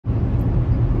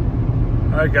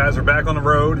Alright guys, we're back on the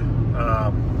road.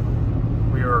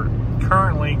 We are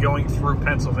currently going through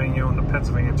Pennsylvania on the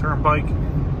Pennsylvania Turnpike.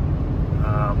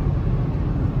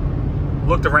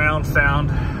 Looked around,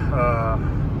 found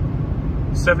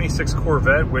 76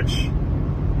 Corvette, which,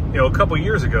 you know, a couple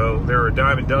years ago, they were a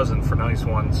dime a dozen for nice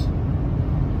ones.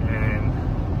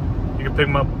 And you could pick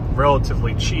them up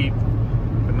relatively cheap.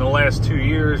 In the last 2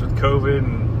 years with COVID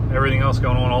and everything else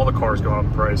going on, all the cars go up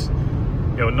in price.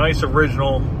 You know, nice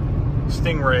original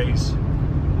Stingrays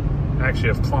actually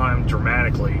have climbed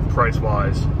dramatically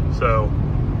price-wise. So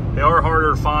they are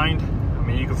harder to find. I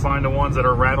mean, you can find the ones that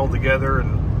are rattled together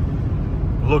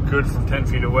and look good from 10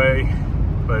 feet away,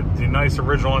 but the nice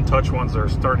original untouched ones are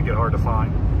starting to get hard to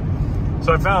find.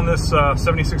 So I found this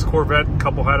 76 Corvette. A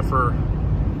couple had it for,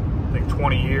 I think,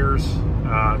 20 years.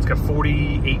 It's got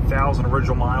 48,000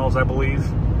 original miles, I believe.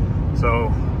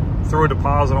 So threw a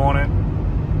deposit on it.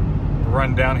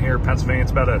 Run down here, Pennsylvania.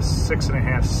 It's about a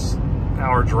 6.5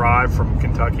 hour drive from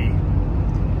Kentucky.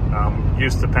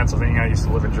 Used to Pennsylvania. I used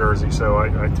to live in Jersey, so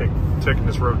I taken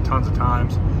this road tons of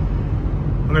times.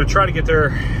 I'm going to try to get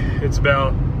there. It's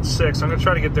about 6. I'm going to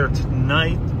try to get there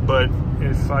tonight, but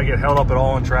if I get held up at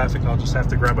all in traffic, I'll just have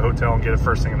to grab a hotel and get it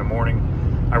first thing in the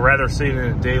morning. I'd rather see it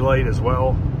in the daylight as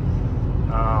well.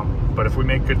 But if we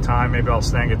make good time, maybe I'll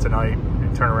snag it tonight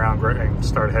and turn around and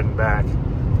start heading back.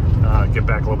 Get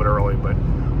back a little bit early, but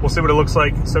we'll see what it looks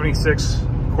like. 76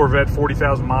 Corvette,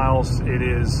 40,000 miles. It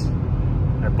is,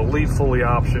 I believe, fully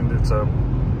optioned. It's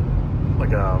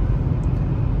like a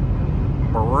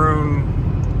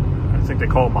maroon, I think they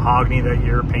call it mahogany that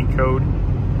year, paint code.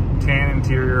 Tan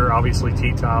interior, obviously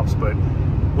T-tops, but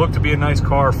looked to be a nice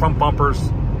car. Front bumpers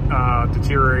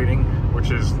deteriorating,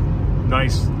 which is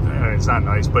nice. It's not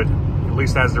nice, but at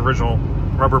least has the original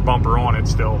rubber bumper on it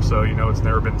still, so you know it's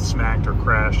never been smacked or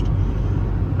crashed.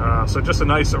 So just a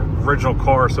nice original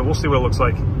car. So we'll see what it looks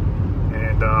like,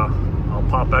 and I'll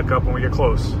pop back up when we get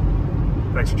close.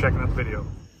 Thanks for checking out the video.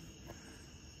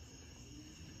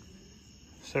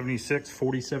 76,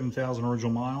 47,000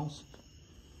 original miles.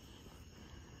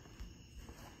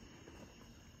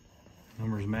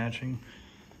 Numbers matching.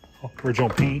 Original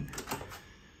paint.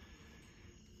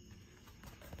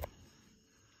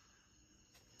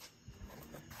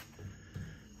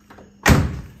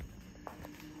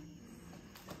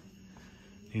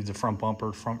 Needs a front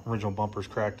bumper. Front original bumper's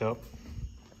cracked up.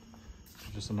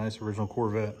 Just a nice original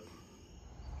Corvette.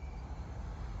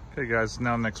 Okay guys,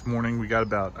 now next morning. We got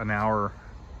about an hour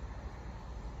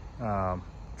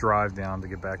drive down to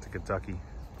get back to Kentucky.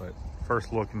 But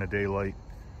first look in the daylight.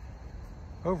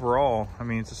 Overall, I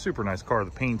mean, it's a super nice car.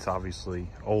 The paint's obviously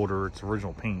older. It's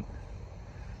original paint.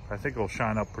 I think it'll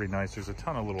shine up pretty nice. There's a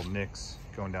ton of little nicks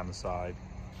going down the side.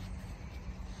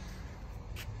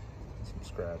 Some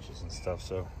scratches and stuff,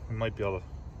 so we might be able to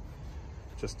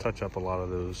just touch up a lot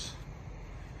of those.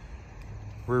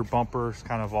 Rear bumper's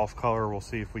kind of off color. We'll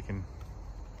see if we can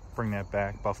bring that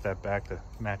back, buff that back to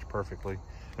match perfectly.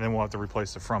 And then we'll have to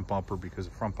replace the front bumper because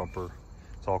the front bumper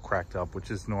is all cracked up,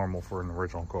 which is normal for an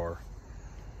original car.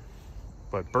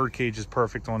 But birdcage is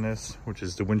perfect on this, which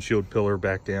is the windshield pillar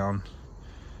back down.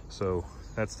 So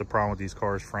that's the problem with these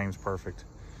cars. Frame's perfect.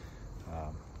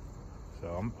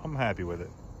 So I'm happy with it.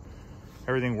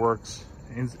 Everything works.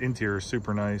 Interior is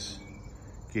super nice.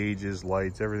 Gauges,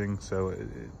 lights, everything. So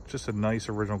just a nice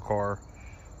original car.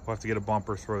 We'll have to get a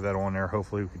bumper, throw that on there.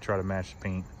 Hopefully we can try to match the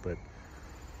paint. But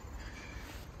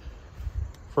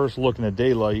first look in the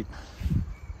daylight,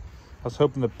 I was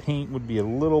hoping the paint would be a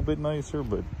little bit nicer,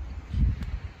 but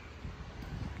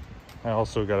I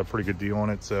also got a pretty good deal on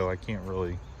it, so I can't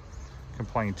really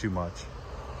complain too much.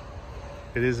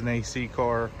 It is an AC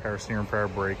car, power steering, power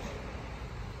brake.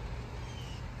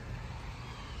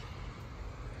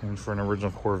 And for an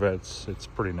original Corvette, it's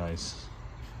pretty nice.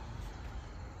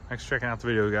 Thanks for checking out the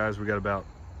video, guys. We got about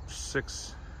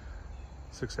six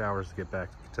hours to get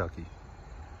back to Kentucky.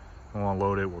 We'll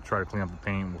unload it. We'll try to clean up the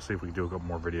paint. We'll see if we can do a couple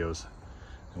more videos.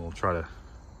 And we'll try to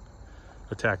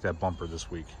attack that bumper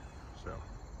this week. So,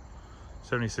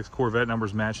 76 Corvette,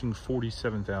 numbers matching,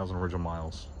 47,000 original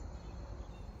miles.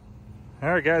 All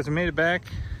right, guys, we made it back.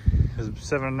 It was a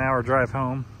 7-hour drive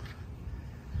home.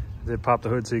 I did pop the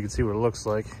hood so you can see what it looks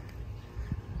like.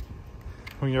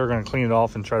 We are going to clean it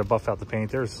off and try to buff out the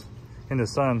paint. There's, in the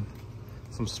sun,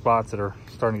 some spots that are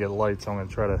starting to get light, so I'm going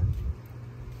to try to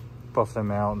buff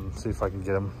them out and see if I can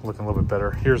get them looking a little bit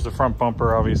better. Here's the front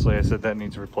bumper. Obviously, I said that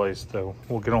needs replaced, so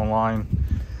we'll get online,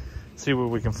 see what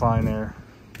we can find there.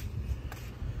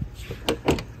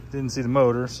 Didn't see the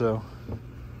motor, so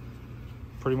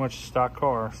pretty much stock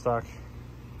car,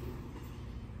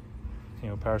 you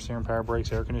know, power steering, power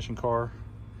brakes, air conditioned car.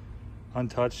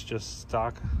 untouched, just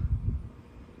stock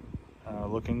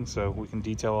looking, so we can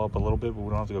detail up a little bit, but we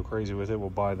don't have to go crazy with it. We'll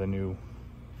buy the new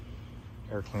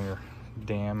air cleaner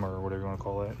dam or whatever you want to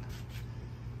call it.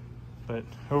 But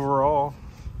overall,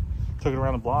 took it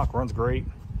around the block, runs great.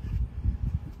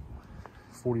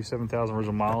 47,000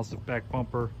 original miles. The back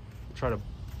bumper, try to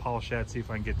polish that, see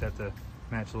if I can get that to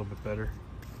match a little bit better.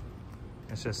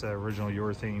 It's just that original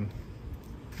urethane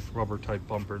rubber type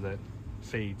bumper that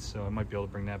fades, so I might be able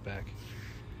to bring that back.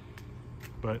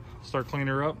 But start cleaning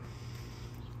her up.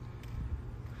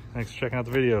 Thanks for checking out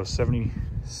the video.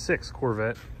 76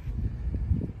 Corvette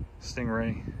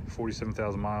Stingray,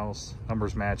 47,000 miles,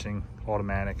 numbers matching,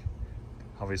 automatic,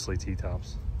 obviously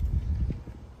T-tops.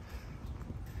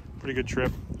 Pretty good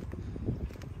trip.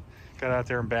 Got out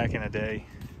there and back in a day.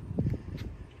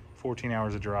 14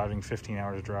 hours of driving, 15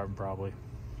 hours of driving probably.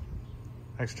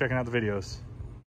 Thanks for checking out the videos.